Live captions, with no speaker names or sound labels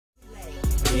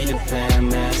fam,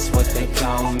 that's what they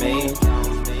call me.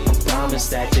 Promise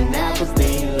that you'll never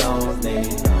be lonely.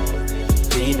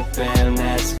 Be the fam,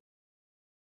 that's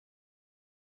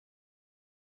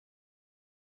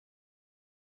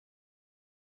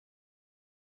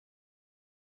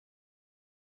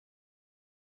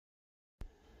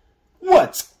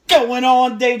What's going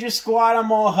on, Danger Squad?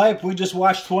 I'm all hype. We just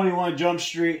watched 21 Jump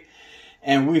Street,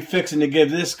 and we fixing to give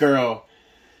this girl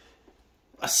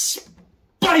a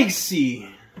spicy,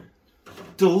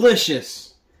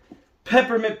 delicious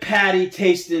peppermint patty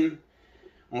tasting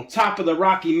on top of the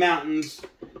Rocky Mountains.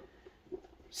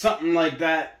 Something like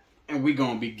that, and we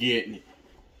gonna be getting it.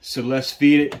 So let's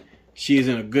feed it. She is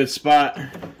in a good spot.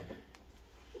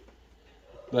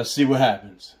 Let's see what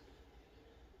happens.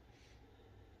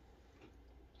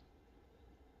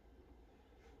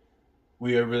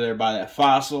 We over there by that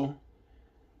fossil.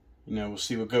 You know, we'll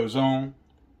see what goes on.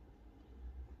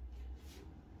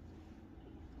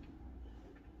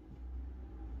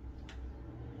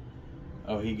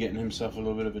 Oh, he getting himself a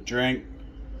little bit of a drink.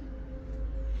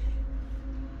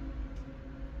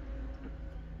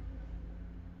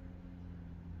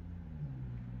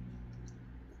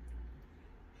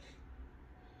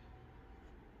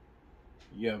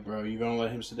 Yo, bro, you gonna let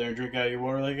him sit there and drink out of your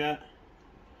water like that?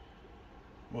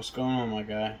 What's going on, my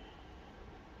guy?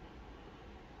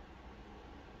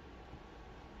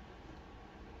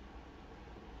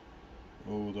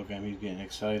 Oh, look at him. He's getting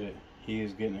excited. He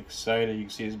is getting excited. You can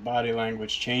see his body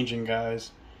language changing,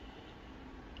 guys.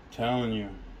 I'm telling you.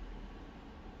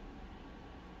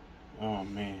 Oh,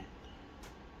 man.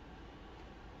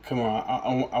 Come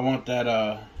on. I want that,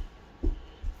 I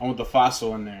want the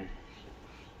fossil in there.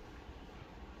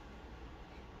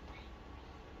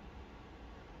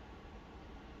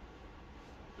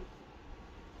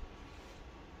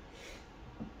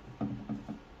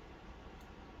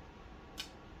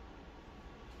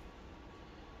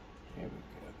 There we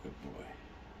go, good boy.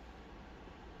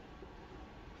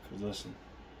 Because listen,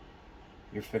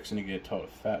 you're fixing to get taught a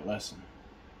fat lesson.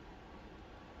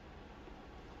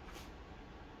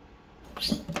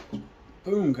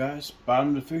 Boom, guys. Bottom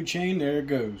of the food chain, there it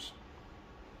goes.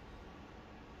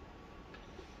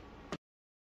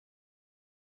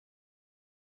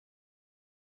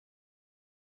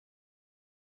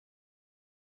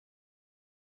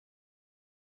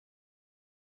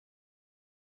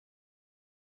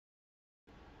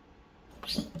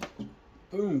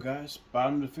 Boom, guys.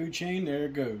 Bottom of the food chain, there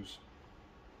it goes.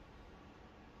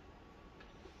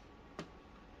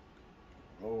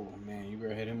 Oh, man, you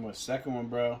better hit him with a second one,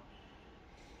 bro.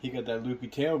 He got that loopy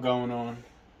tail going on.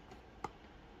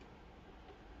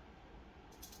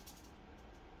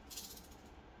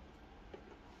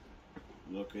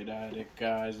 Look at it,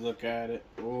 guys. Look at it.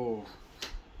 Oh.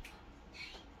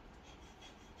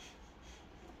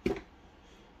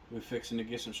 We fixing to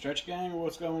get some stretch gang, or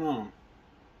what's going on?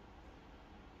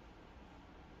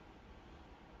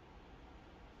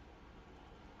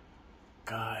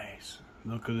 Guys,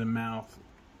 look at the mouth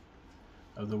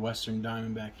of the Western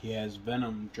Diamondback. He has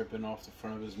venom dripping off the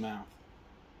front of his mouth.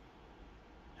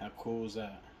 How cool is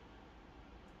that?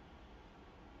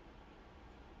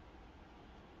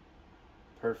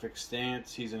 Perfect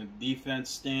stance. He's in a defense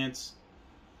stance.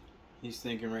 He's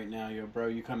thinking right now, yo, bro,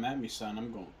 you come at me, son,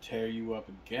 I'm going to tear you up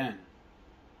again.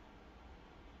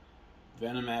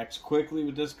 Venom acts quickly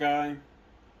with this guy.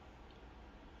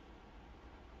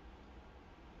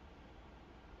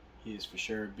 He is for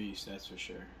sure a beast, that's for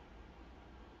sure.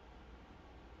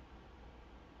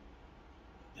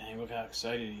 Dang, look how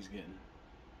excited he's getting.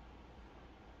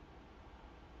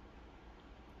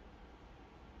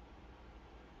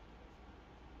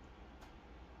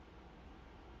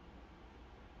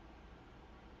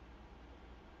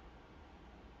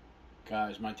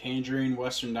 Guys, my Tangerine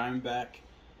Western Diamondback,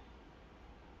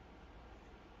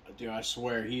 dude, I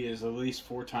swear, he is at least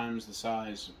 4 times the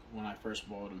size when I first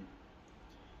bought him.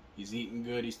 He's eating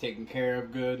good. He's taken care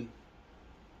of good.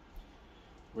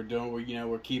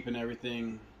 We're keeping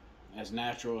everything as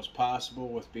natural as possible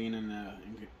with being in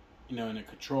a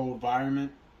controlled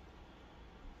environment.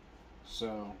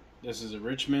 So this is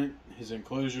enrichment. His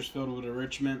enclosure's filled with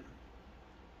enrichment.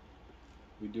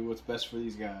 We do what's best for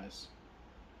these guys,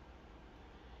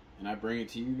 and I bring it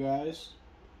to you guys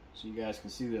so you guys can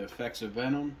see the effects of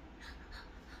Venom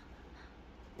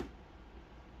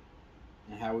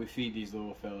and how we feed these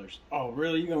little fellers. Oh,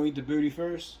 really? You gonna eat the booty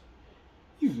first?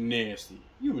 You nasty.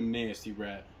 You a nasty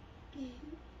rat.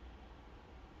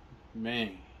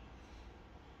 Man.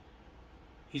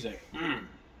 He's like,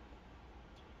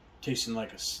 tasting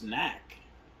like a snack.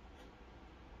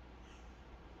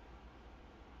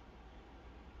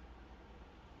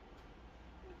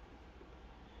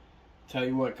 Tell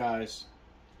you what, guys.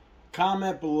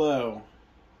 Comment below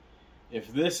if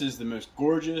this is the most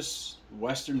gorgeous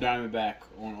Western Diamondback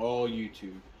on all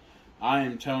YouTube. I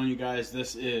am telling you guys,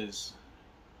 this is,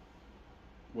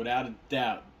 without a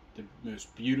doubt, the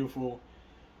most beautiful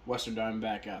Western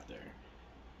Diamondback out there.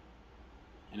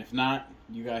 And if not,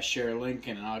 you guys share a link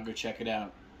and I'll go check it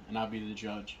out. And I'll be the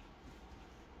judge.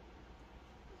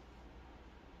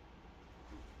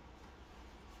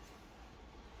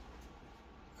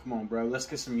 Come on, bro. Let's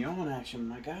get some yawn action,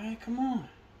 my guy. Come on.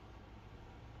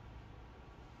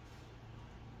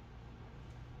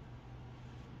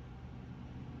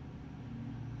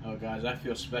 Oh, guys, I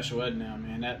feel special ed now,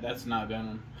 man. That's not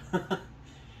Venom.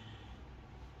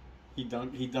 He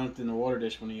dunked in the water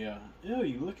dish when he, Ew,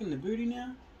 you licking the booty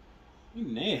now? You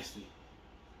nasty.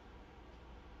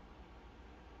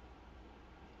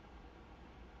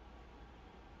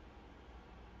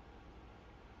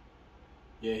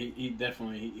 Yeah, he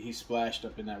definitely, he splashed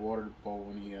up in that water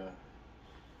bowl when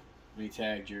he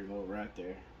tagged your little rat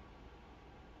there.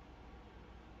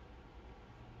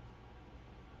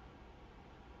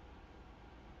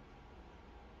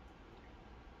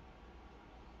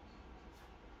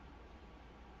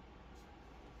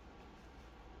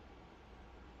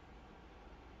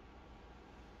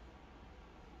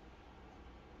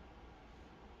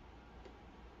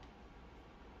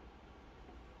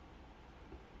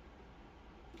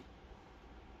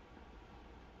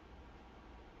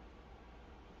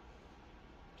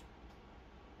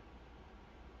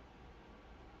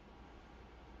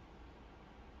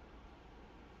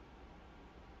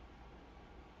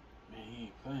 He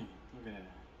ain't playing. Look at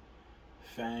that.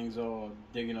 Fangs all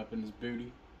digging up in his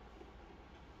booty.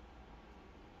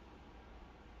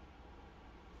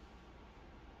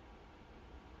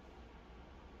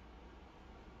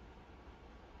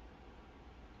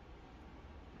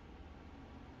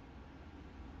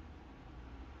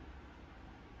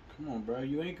 Come on, bro.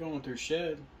 You ain't going through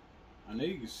shed. I know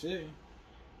you can see.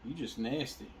 You just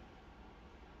nasty.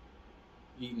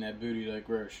 Eating that booty like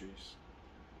groceries.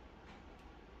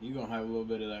 You're going to have a little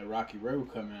bit of that Rocky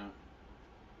Road come out.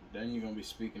 Then you're going to be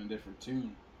speaking a different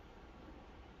tune.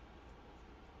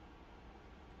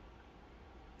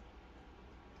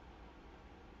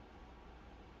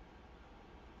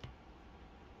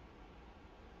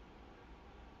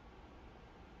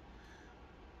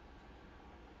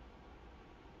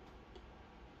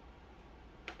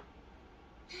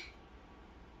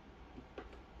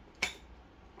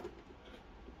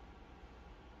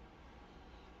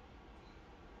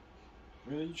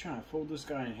 Really? You trying to fold this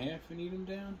guy in half and eat him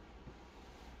down?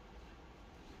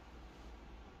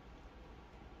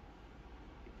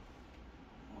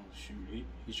 Oh shoot,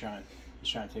 he's trying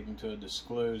to take him to a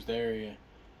disclosed area.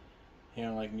 He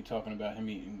don't like me talking about him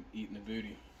eating the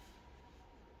booty.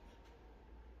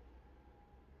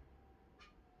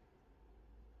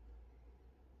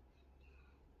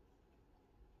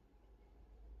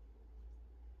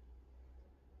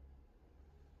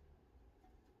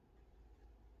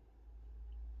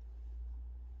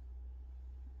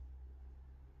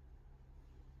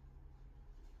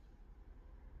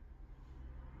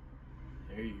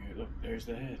 There you go. Look, there's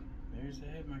the head. There's the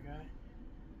head, my guy.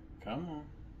 Come on.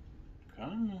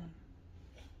 Come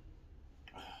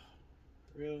on.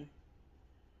 Really?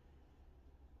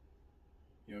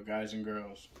 Yo, guys and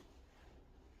girls.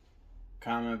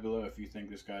 Comment below if you think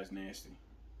this guy's nasty.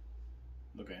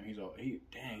 Look at him.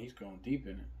 Dang, he's going deep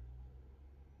in it.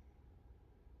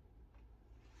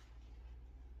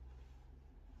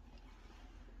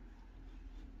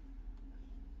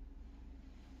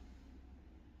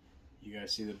 You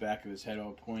guys see the back of his head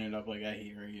all pointed up like that?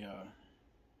 He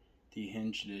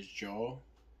dehinged his jaw.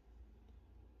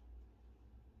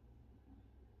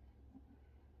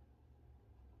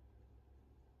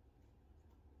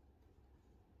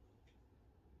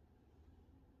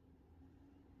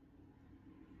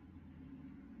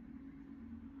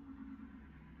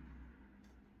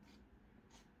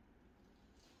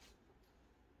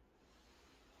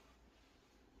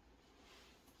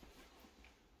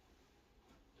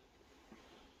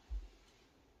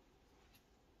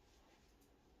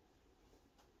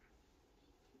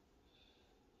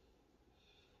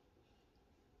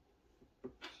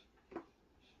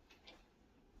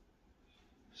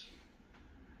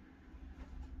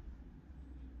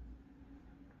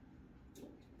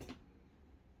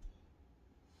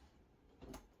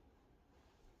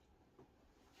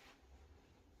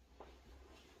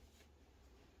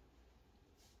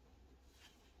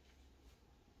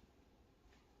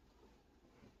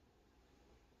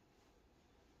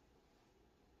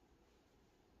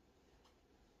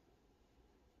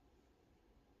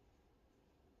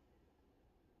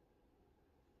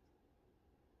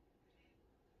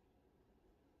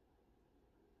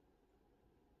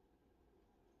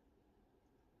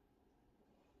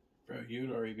 Bro, you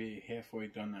would already be halfway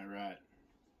done that rat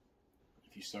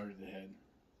if you started the head.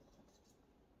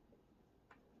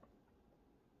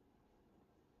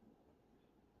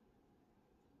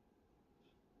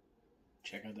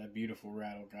 Check out that beautiful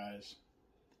rattle, guys.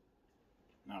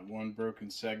 Not one broken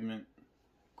segment.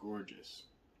 Gorgeous.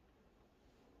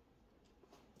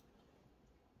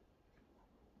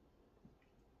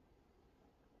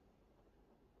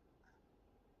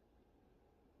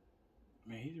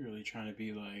 Man, he's really trying to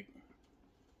be like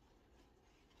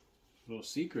a little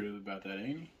secretive about that,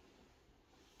 ain't he?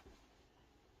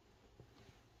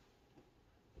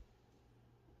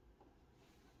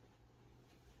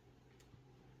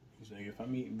 He's like, if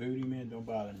I'm eating booty, man, don't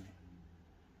bother me.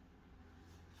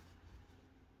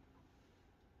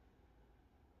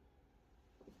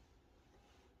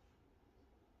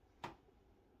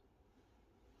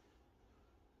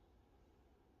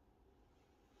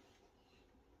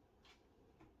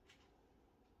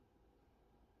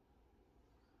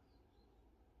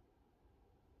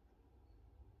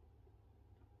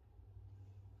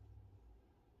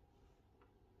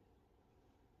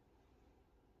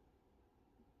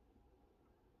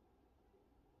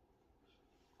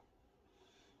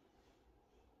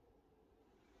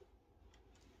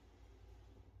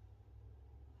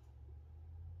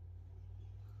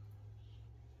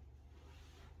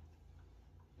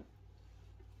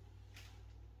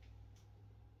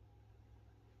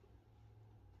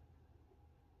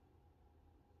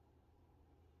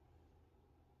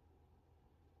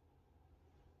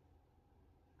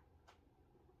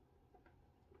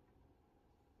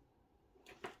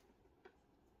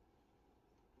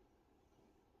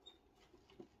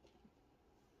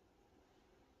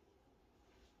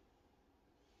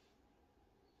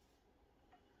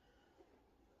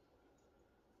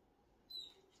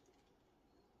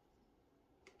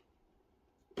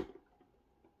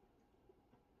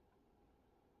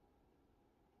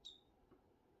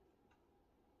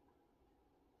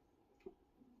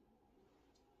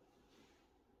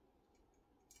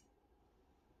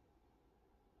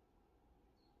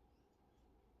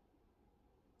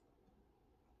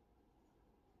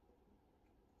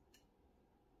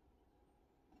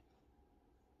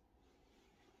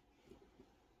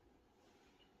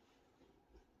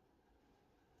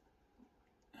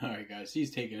 Alright guys,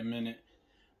 he's taking a minute.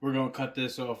 We're going to cut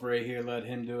this off right here, let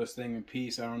him do his thing in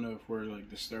peace. I don't know if we're like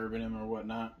disturbing him or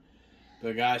whatnot.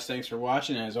 But guys, thanks for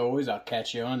watching. As always, I'll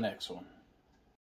catch you on the next one.